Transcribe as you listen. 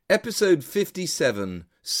Episode 57,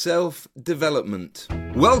 Self-Development.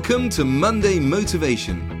 Welcome to Monday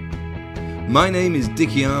Motivation. My name is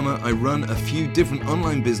Dickie Armour. I run a few different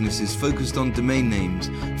online businesses focused on domain names,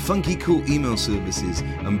 funky cool email services,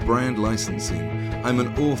 and brand licensing. I'm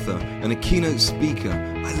an author and a keynote speaker.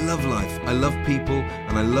 I love life, I love people,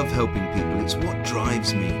 and I love helping people. It's what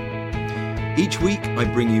drives me. Each week, I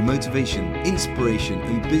bring you motivation, inspiration,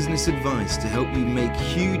 and business advice to help you make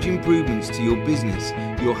huge improvements to your business,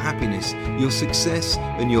 your happiness, your success,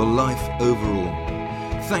 and your life overall.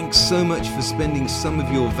 Thanks so much for spending some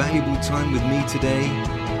of your valuable time with me today.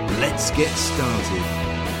 Let's get started.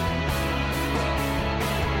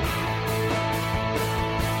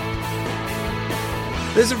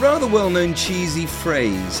 There's a rather well-known cheesy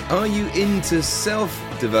phrase. Are you into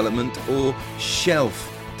self-development or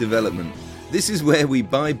shelf development? This is where we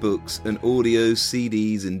buy books and audio,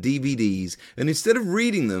 CDs and DVDs, and instead of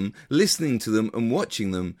reading them, listening to them and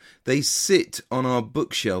watching them, they sit on our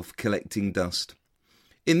bookshelf collecting dust.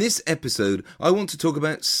 In this episode, I want to talk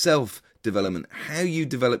about self-development, how you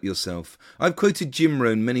develop yourself. I've quoted Jim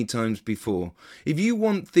Rohn many times before. If you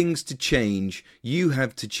want things to change, you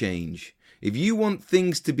have to change. If you want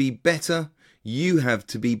things to be better, you have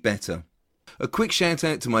to be better. A quick shout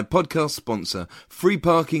out to my podcast sponsor, Free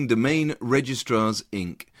Parking Domain Registrars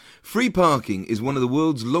Inc. Free Parking is one of the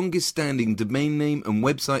world's longest standing domain name and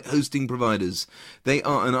website hosting providers. They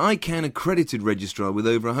are an ICANN accredited registrar with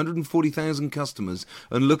over 140,000 customers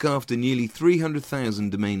and look after nearly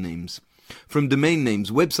 300,000 domain names. From domain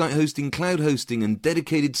names, website hosting, cloud hosting and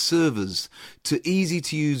dedicated servers to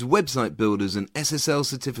easy-to-use website builders and SSL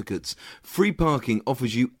certificates, Free Parking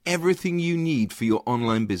offers you everything you need for your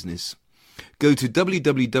online business. Go to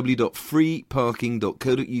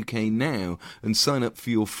www.freeparking.co.uk now and sign up for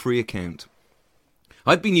your free account.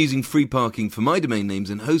 I've been using Free Parking for my domain names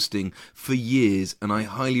and hosting for years and I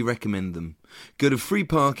highly recommend them. Go to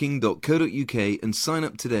freeparking.co.uk and sign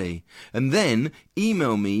up today. And then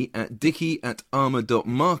email me at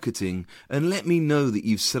dickie@armour.marketing and let me know that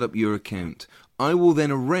you've set up your account. I will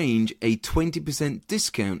then arrange a 20%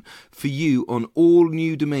 discount for you on all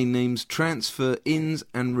new domain names, transfer, ins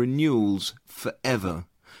and renewals forever.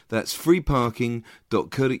 That's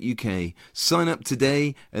freeparking.co.uk. Sign up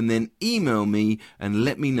today and then email me and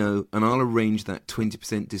let me know and I'll arrange that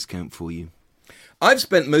 20% discount for you. I've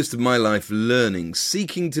spent most of my life learning,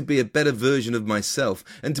 seeking to be a better version of myself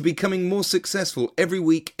and to becoming more successful every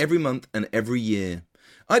week, every month and every year.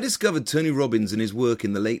 I discovered Tony Robbins and his work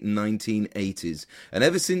in the late 1980s, and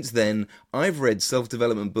ever since then, I've read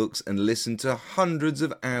self-development books and listened to hundreds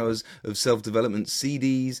of hours of self-development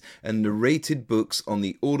CDs and narrated books on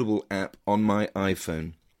the Audible app on my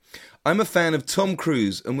iPhone. I'm a fan of Tom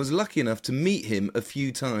Cruise and was lucky enough to meet him a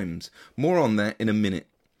few times. More on that in a minute.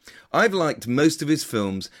 I've liked most of his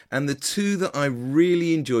films, and the two that I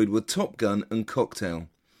really enjoyed were Top Gun and Cocktail.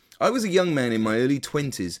 I was a young man in my early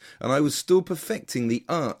 20s and I was still perfecting the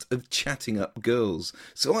art of chatting up girls,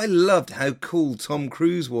 so I loved how cool Tom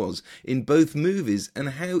Cruise was in both movies and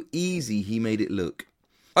how easy he made it look.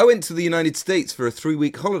 I went to the United States for a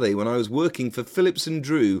 3-week holiday when I was working for Phillips &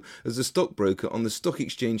 Drew as a stockbroker on the stock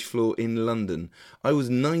exchange floor in London. I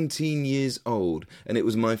was 19 years old and it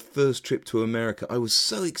was my first trip to America. I was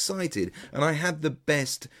so excited and I had the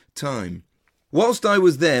best time. Whilst I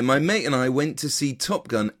was there, my mate and I went to see Top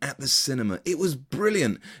Gun at the cinema. It was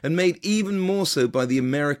brilliant and made even more so by the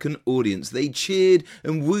American audience. They cheered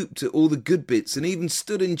and whooped at all the good bits and even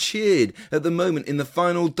stood and cheered at the moment in the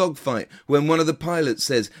final dogfight when one of the pilots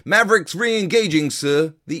says, "Maverick's re-engaging,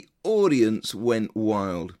 sir." The audience went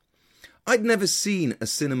wild. I'd never seen a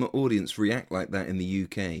cinema audience react like that in the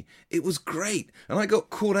UK. It was great and I got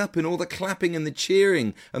caught up in all the clapping and the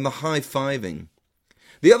cheering and the high-fiving.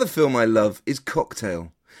 The other film I love is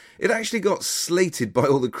Cocktail. It actually got slated by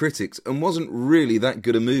all the critics and wasn't really that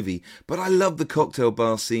good a movie, but I love the cocktail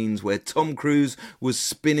bar scenes where Tom Cruise was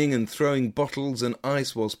spinning and throwing bottles and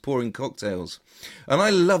ice whilst pouring cocktails. And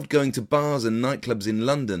I loved going to bars and nightclubs in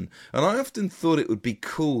London, and I often thought it would be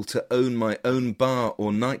cool to own my own bar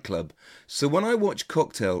or nightclub. So when I watched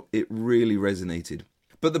Cocktail, it really resonated.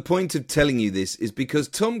 But the point of telling you this is because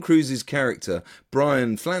Tom Cruise's character,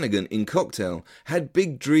 Brian Flanagan in Cocktail, had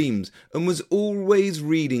big dreams and was always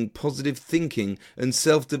reading positive thinking and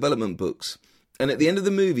self-development books. And at the end of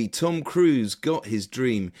the movie, Tom Cruise got his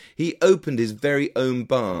dream. He opened his very own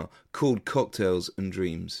bar called Cocktails and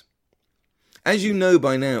Dreams. As you know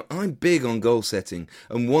by now, I'm big on goal setting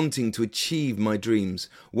and wanting to achieve my dreams.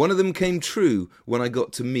 One of them came true when I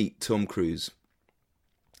got to meet Tom Cruise.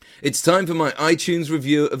 It's time for my iTunes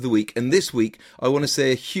review of the week, and this week I want to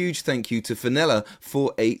say a huge thank you to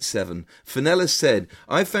Fenella487. Fenella said,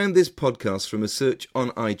 I found this podcast from a search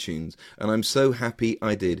on iTunes, and I'm so happy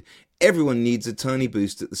I did. Everyone needs a tiny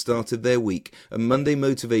boost at the start of their week, and Monday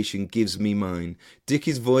Motivation gives me mine.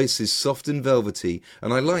 Dickie's voice is soft and velvety,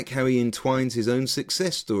 and I like how he entwines his own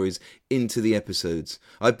success stories into the episodes.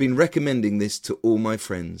 I've been recommending this to all my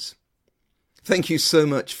friends. Thank you so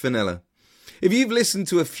much, Fenella. If you've listened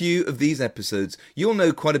to a few of these episodes, you'll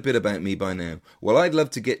know quite a bit about me by now. Well, I'd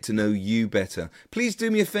love to get to know you better. Please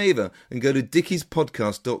do me a favour and go to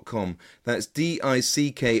dickiespodcast.com. That's DICKIES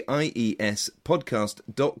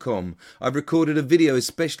podcast.com. I've recorded a video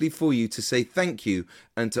especially for you to say thank you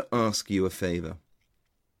and to ask you a favour.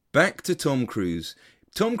 Back to Tom Cruise.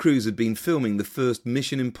 Tom Cruise had been filming the first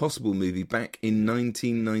Mission Impossible movie back in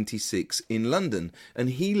 1996 in London, and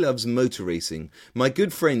he loves motor racing. My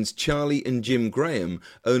good friends Charlie and Jim Graham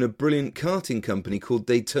own a brilliant karting company called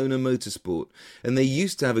Daytona Motorsport, and they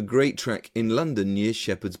used to have a great track in London near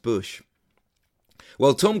Shepherd's Bush.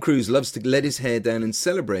 Well, Tom Cruise loves to let his hair down and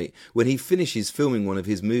celebrate when he finishes filming one of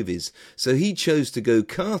his movies, so he chose to go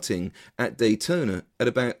karting at Daytona at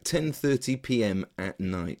about 10:30 p.m. at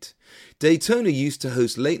night. Daytona used to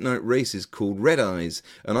host late-night races called Red Eyes,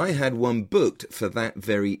 and I had one booked for that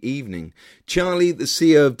very evening. Charlie, the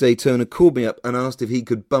CEO of Daytona, called me up and asked if he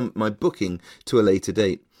could bump my booking to a later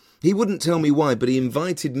date. He wouldn't tell me why, but he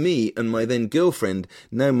invited me and my then girlfriend,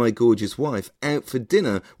 now my gorgeous wife, out for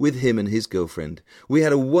dinner with him and his girlfriend. We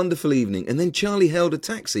had a wonderful evening, and then Charlie hailed a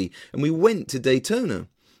taxi, and we went to Daytona.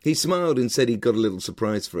 He smiled and said he'd got a little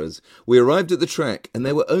surprise for us. We arrived at the track, and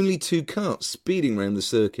there were only 2 carts speeding round the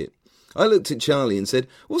circuit. I looked at Charlie and said,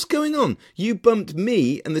 "What's going on? You bumped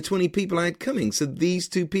me and the 20 people I had coming so these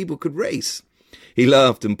 2 people could race." He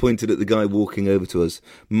laughed and pointed at the guy walking over to us.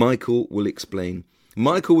 Michael will explain.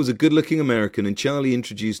 Michael was a good-looking American, and Charlie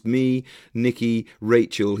introduced me, Nikki,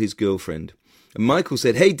 Rachel, his girlfriend. And Michael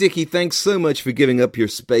said, "Hey, Dickie, thanks so much for giving up your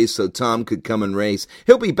space so Tom could come and race.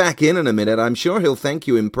 He'll be back in a minute. I'm sure he'll thank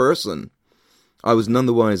you in person." I was none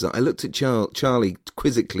the wiser. I looked at Charlie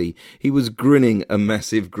quizzically. He was grinning a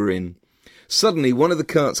massive grin. Suddenly, one of the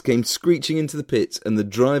carts came screeching into the pits, and the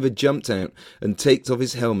driver jumped out and taked off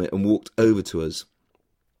his helmet and walked over to us.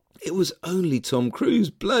 It was only Tom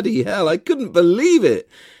Cruise. Bloody hell, I couldn't believe it.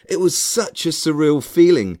 It was such a surreal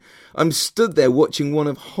feeling. I'm stood there watching one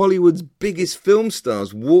of Hollywood's biggest film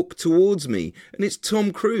stars walk towards me, and it's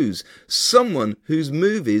Tom Cruise, someone whose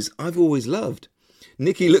movies I've always loved.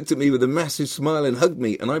 Nikki looked at me with a massive smile and hugged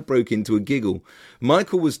me, and I broke into a giggle.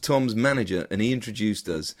 Michael was Tom's manager, and he introduced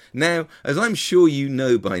us. Now, as I'm sure you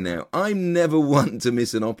know by now, I'm never one to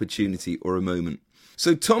miss an opportunity or a moment.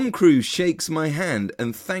 So Tom Cruise shakes my hand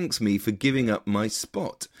and thanks me for giving up my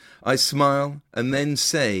spot. I smile and then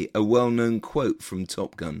say a well-known quote from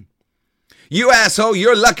Top Gun. "You asshole,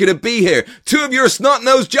 you're lucky to be here. 2 of your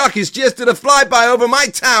snot-nosed jockeys just did a flyby over my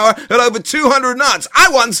tower at over 200 knots. I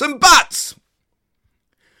want some butts!"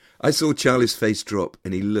 I saw Charlie's face drop,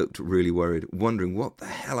 and he looked really worried, wondering what the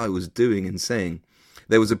hell I was doing and saying.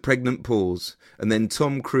 There was a pregnant pause, and then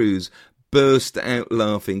Tom Cruise burst out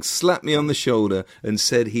laughing, slapped me on the shoulder, and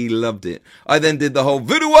said he loved it. I then did the whole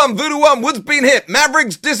voodoo one, wood's been hit,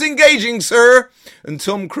 Mavericks disengaging, sir. And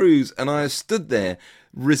Tom Cruise and I stood there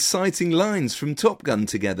reciting lines from Top Gun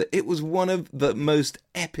together. It was one of the most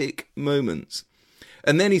epic moments.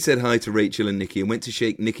 And then he said hi to Rachel and Nikki and went to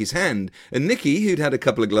shake Nikki's hand. And Nikki, who'd had a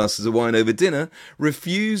couple of glasses of wine over dinner,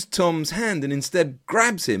 refused Tom's hand and instead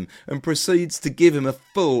grabs him and proceeds to give him a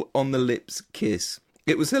full on-the-lips kiss.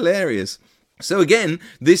 It was hilarious. So again,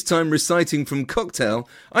 this time reciting from Cocktail,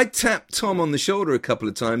 I tap Tom on the shoulder a couple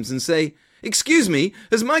of times and say, "Excuse me,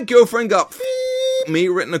 has my girlfriend got me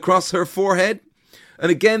written across her forehead?" And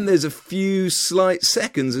again, there's a few slight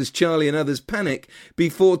seconds as Charlie and others panic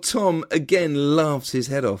before Tom again laughs his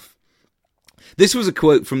head off. This was a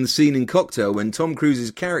quote from the scene in Cocktail when Tom Cruise's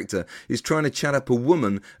character is trying to chat up a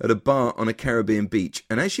woman at a bar on a Caribbean beach,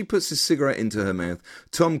 and as she puts a cigarette into her mouth,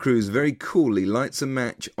 Tom Cruise very coolly lights a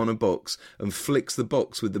match on a box and flicks the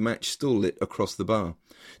box with the match still lit across the bar.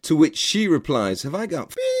 To which she replies, "Have I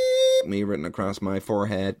got me written across my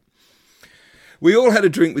forehead?" We all had a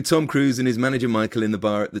drink with Tom Cruise and his manager Michael in the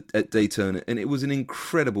bar at Daytona, and it was an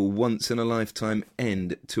incredible once-in-a-lifetime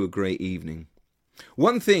end to a great evening.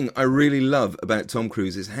 One thing I really love about Tom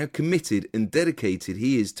Cruise is how committed and dedicated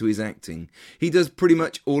he is to his acting. He does pretty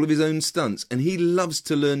much all of his own stunts, and he loves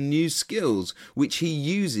to learn new skills, which he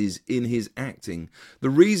uses in his acting.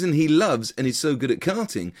 The reason he loves and is so good at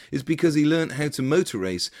karting is because he learnt how to motor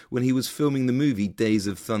race when he was filming the movie Days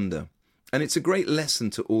of Thunder. And it's a great lesson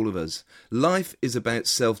to all of us. Life is about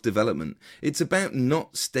self-development. It's about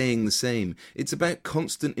not staying the same. It's about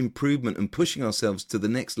constant improvement and pushing ourselves to the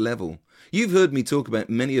next level. You've heard me talk about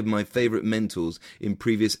many of my favourite mentors in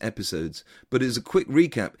previous episodes, but as a quick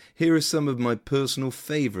recap, here are some of my personal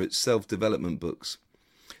favourite self-development books.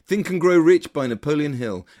 Think and Grow Rich by Napoleon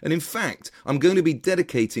Hill. And in fact, I'm going to be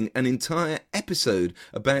dedicating an entire episode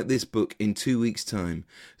about this book in 2 weeks' time.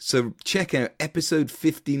 So check out episode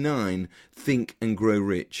 59, Think and Grow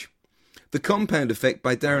Rich. The Compound Effect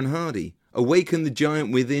by Darren Hardy. Awaken the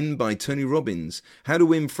Giant Within by Tony Robbins. How to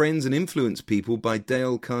Win Friends and Influence People by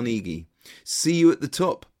Dale Carnegie. See You at the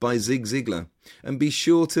Top by Zig Ziglar. And be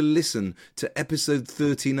sure to listen to episode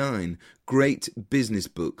 39, Great Business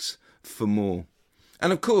Books, for more.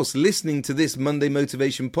 And of course, listening to this Monday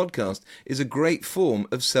Motivation podcast is a great form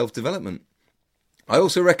of self-development. I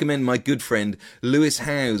also recommend my good friend Lewis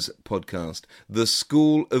Howes' podcast, The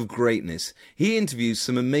School of Greatness. He interviews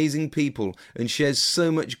some amazing people and shares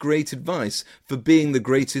so much great advice for being the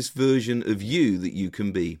greatest version of you that you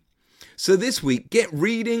can be. So this week, get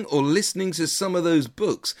reading or listening to some of those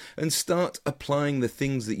books and start applying the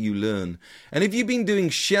things that you learn. And if you've been doing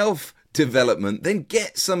shelf development, then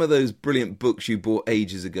get some of those brilliant books you bought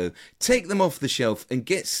ages ago. Take them off the shelf and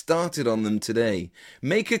get started on them today.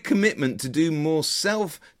 Make a commitment to do more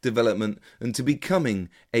self-development and to becoming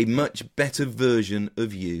a much better version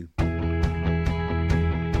of you.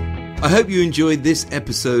 I hope you enjoyed this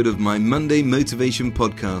episode of my Monday Motivation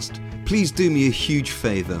podcast. Please do me a huge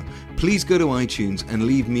favour. Please go to iTunes and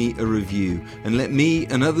leave me a review and let me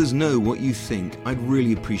and others know what you think. I'd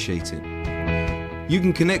really appreciate it. You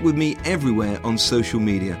can connect with me everywhere on social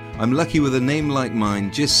media. I'm lucky with a name like mine.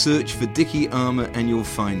 Just search for Dickie Armour and you'll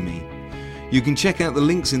find me. You can check out the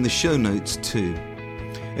links in the show notes too.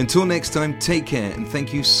 Until next time, take care and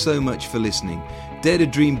thank you so much for listening. Dare to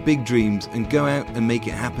dream big dreams and go out and make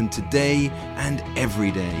it happen today and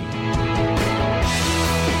every day.